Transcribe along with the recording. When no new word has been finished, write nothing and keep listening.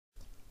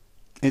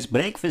It's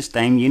breakfast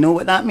time, you know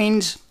what that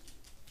means?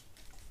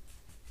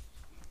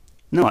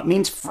 No, it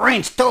means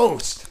French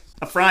toast!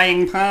 A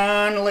frying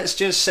pan, let's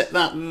just sit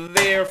that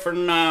there for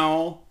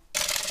now.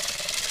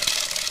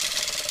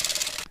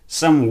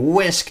 Some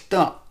whisked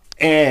up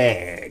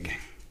egg.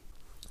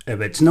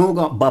 If it's no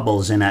got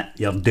bubbles in it,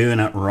 you're doing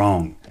it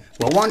wrong.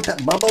 We want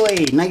it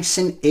bubbly, nice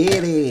and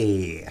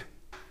airy.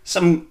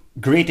 Some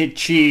grated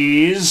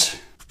cheese.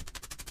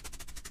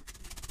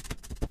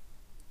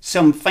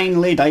 Some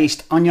finely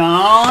diced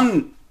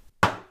onion.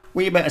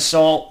 Wee bit of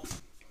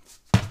salt.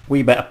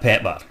 Wee bit of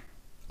pepper.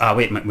 Ah,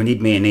 wait a minute, we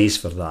need mayonnaise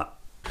for that.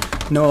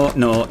 No,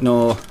 no,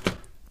 no.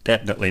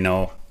 Definitely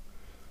no.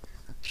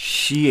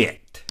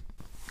 Shit.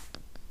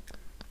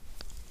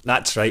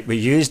 That's right, we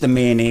used the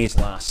mayonnaise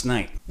last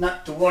night.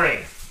 Not to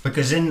worry,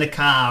 because in the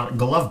car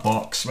glove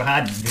box we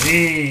had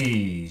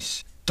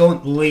these.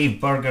 Don't leave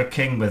Burger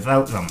King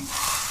without them.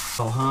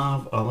 I'll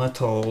have a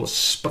little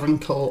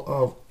sprinkle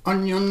of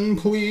onion,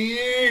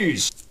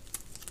 please.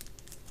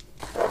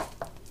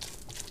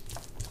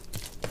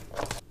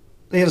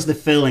 There's the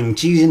filling,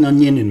 cheese and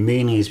onion and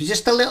mayonnaise.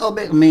 Just a little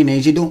bit of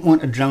mayonnaise, you don't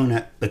want to drown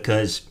it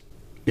because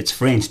it's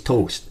French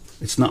toast.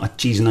 It's not a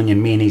cheese and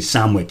onion mayonnaise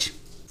sandwich.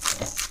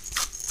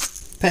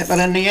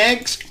 Pepper in the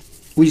eggs,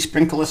 wee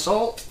sprinkle of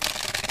salt.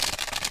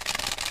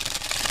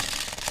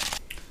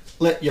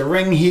 Let your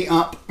ring heat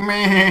up.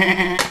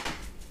 Now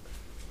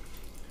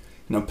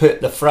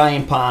put the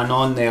frying pan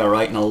on there,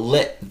 right, and I'll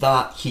let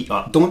that heat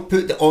up. Don't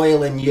put the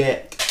oil in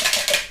yet,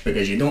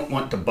 because you don't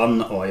want to burn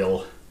the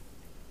oil.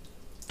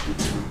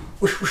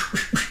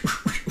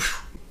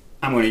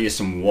 I'm going to use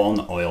some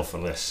walnut oil for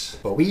this.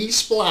 A wee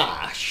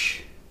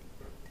splash.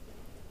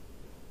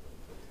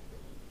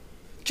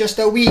 Just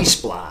a wee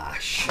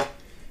splash.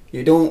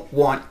 You don't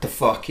want to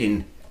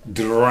fucking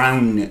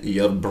drown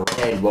your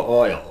bread with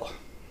oil.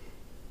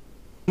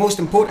 Most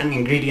important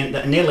ingredient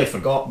that I nearly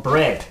forgot,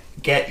 bread.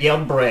 Get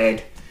your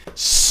bread,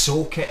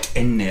 soak it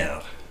in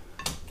there.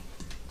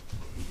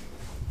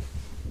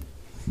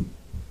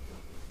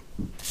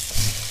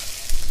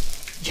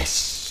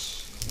 Yes.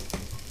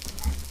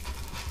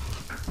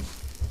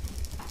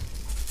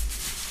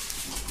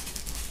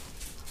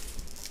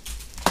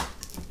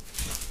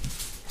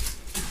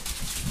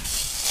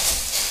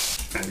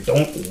 And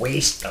don't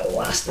waste the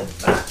last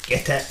of that.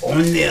 Get it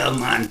on there,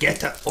 man.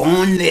 Get it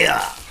on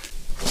there.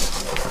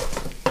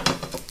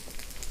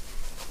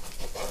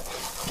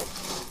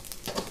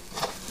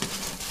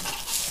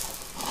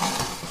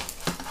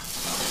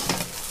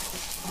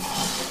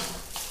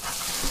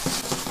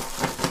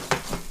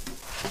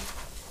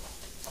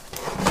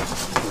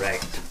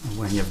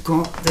 When you've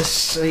got this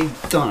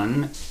side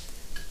done,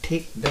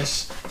 take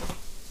this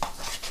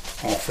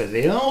off of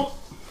there.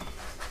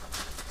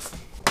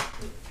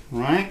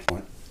 Right.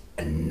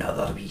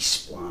 Another wee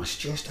splash,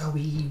 just a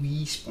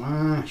wee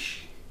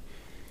splash.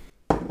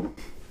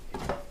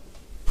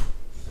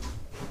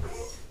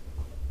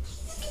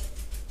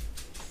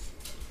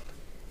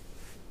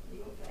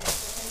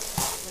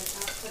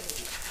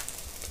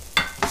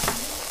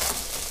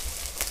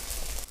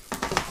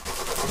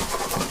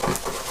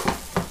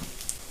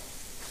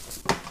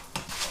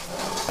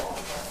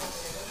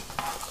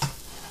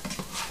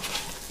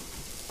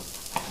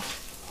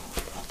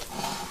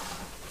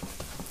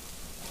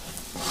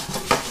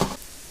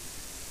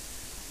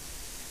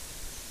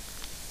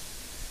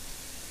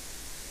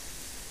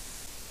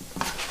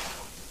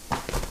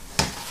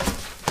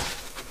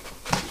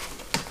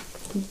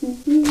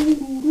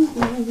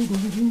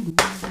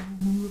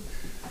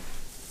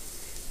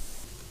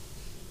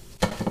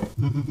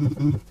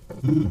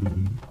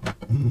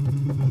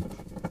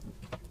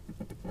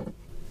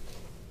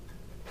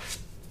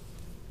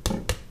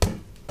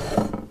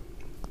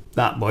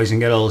 That, boys and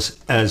girls,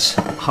 is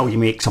how you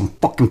make some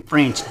fucking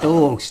French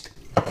toast.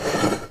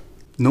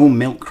 No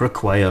milk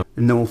required,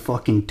 no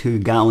fucking 2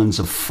 gallons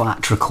of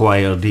fat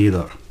required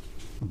either.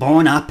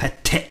 Bon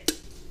appetit!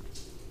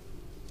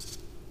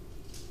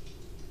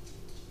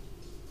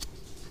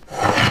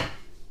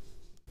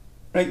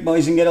 Right,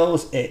 boys and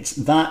girls, it's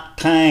that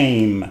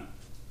time.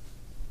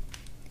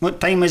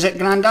 What time is it,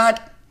 Grandad?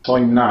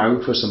 Time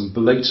now for some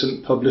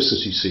blatant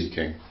publicity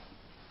seeking.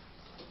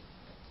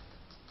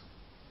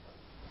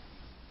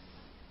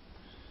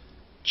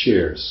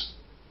 Cheers.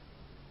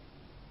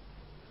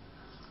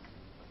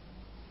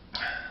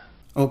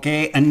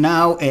 Okay, and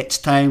now it's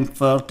time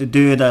to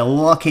do the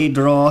lucky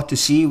draw to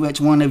see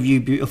which one of you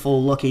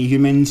beautiful lucky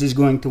humans is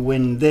going to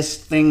win this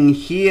thing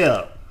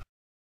here.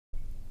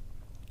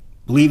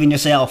 Believe in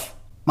yourself.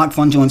 Mark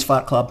Fun Jones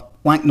Fat Club,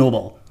 Wank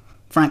Noble,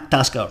 Frank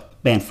Tasker,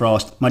 Ben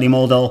Frost, Muddy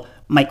Moldal,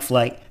 Mike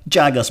Flight,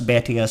 Jaggers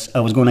Bettius. I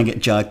was going to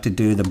get Jag to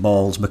do the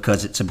balls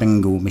because it's a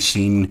bingo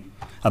machine,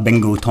 a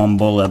bingo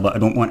tombola, but I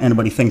don't want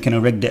anybody thinking I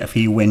rigged it if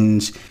he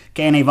wins.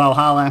 Kenny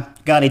Valhalla,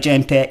 Gary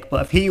Gentek,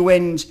 but if he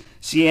wins,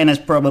 Sienna's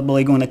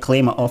probably going to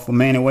claim it off him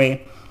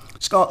anyway.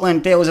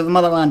 Scotland, Tales of the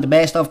Motherland, the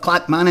best of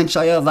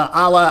Clackmannanshire, the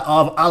Allah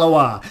of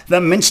Alloa,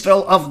 the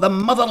Minstrel of the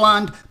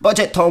Motherland,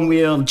 Budget Tom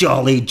Weir,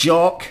 Jolly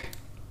Jock,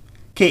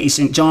 Katie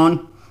St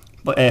John.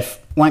 But if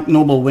Wank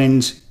Noble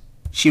wins,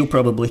 She'll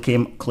probably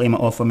claim it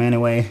off him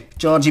anyway.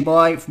 Georgie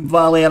Boy from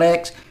Valley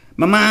X,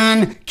 my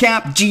man,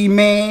 Cap G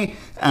May,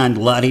 and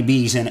Larry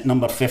B's in at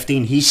number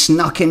 15. He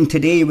snuck in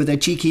today with a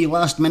cheeky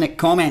last minute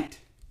comment.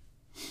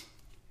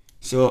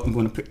 So I'm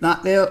going to put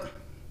that there.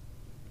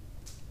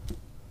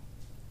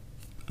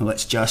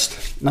 Let's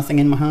just, nothing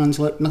in my hands,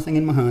 look, nothing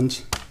in my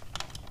hands.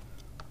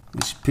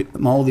 Let's put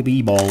all the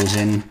B balls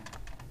in.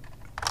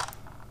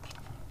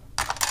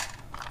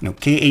 Now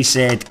Katie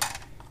said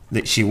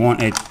that she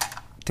wanted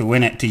to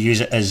win it to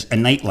use it as a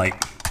nightlight.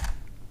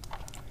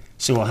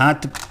 So I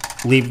had to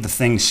leave the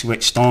thing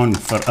switched on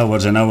for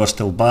hours and hours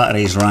till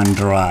batteries ran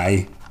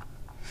dry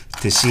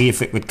to see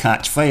if it would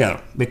catch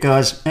fire,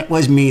 because it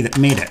was me that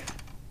made it.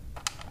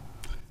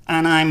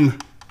 And I'm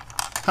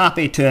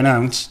happy to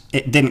announce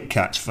it didn't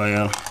catch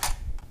fire.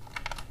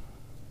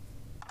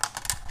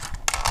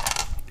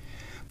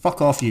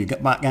 Fuck off you,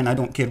 get back in, I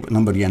don't care what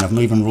number you're in, I've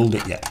not even rolled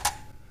it yet.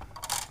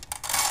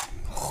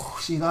 Oh,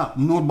 see that?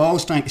 More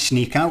balls trying to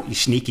sneak out, you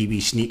sneaky wee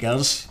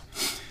sneakers.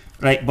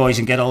 Right, boys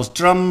and girls,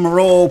 drum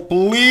roll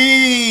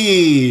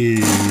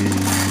please!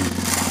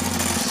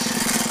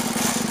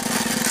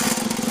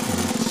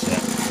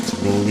 Let's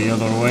roll the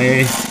other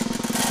way.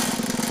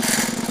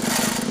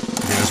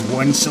 There's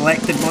one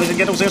selected, boys and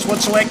girls, there's one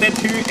selected.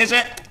 Who is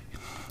it?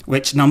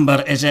 Which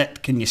number is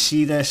it? Can you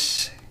see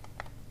this?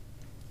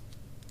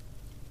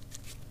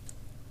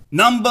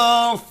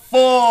 Number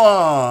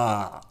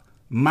 4!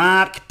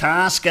 Mark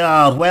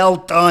Tasker. Well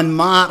done,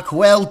 Mark.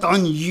 Well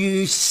done,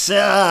 you,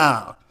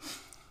 sir.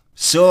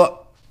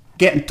 So,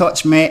 get in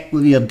touch, mate,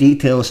 with your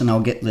details and I'll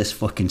get this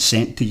fucking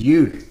sent to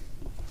you.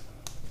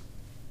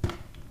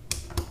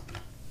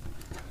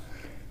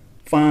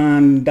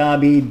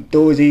 Fan-dabby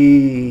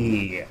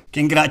dozy.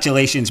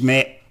 Congratulations,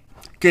 mate.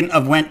 Couldn't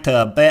have went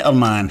to a better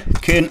man.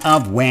 Couldn't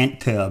have went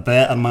to a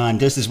better man.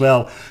 Just as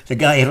well, the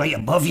guy right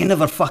above you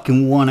never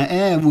fucking won it,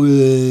 eh?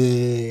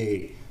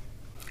 Way.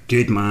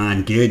 Good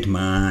man, good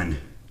man.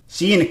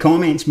 See you in the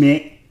comments,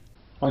 mate.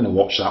 I'm going to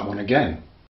watch that one again.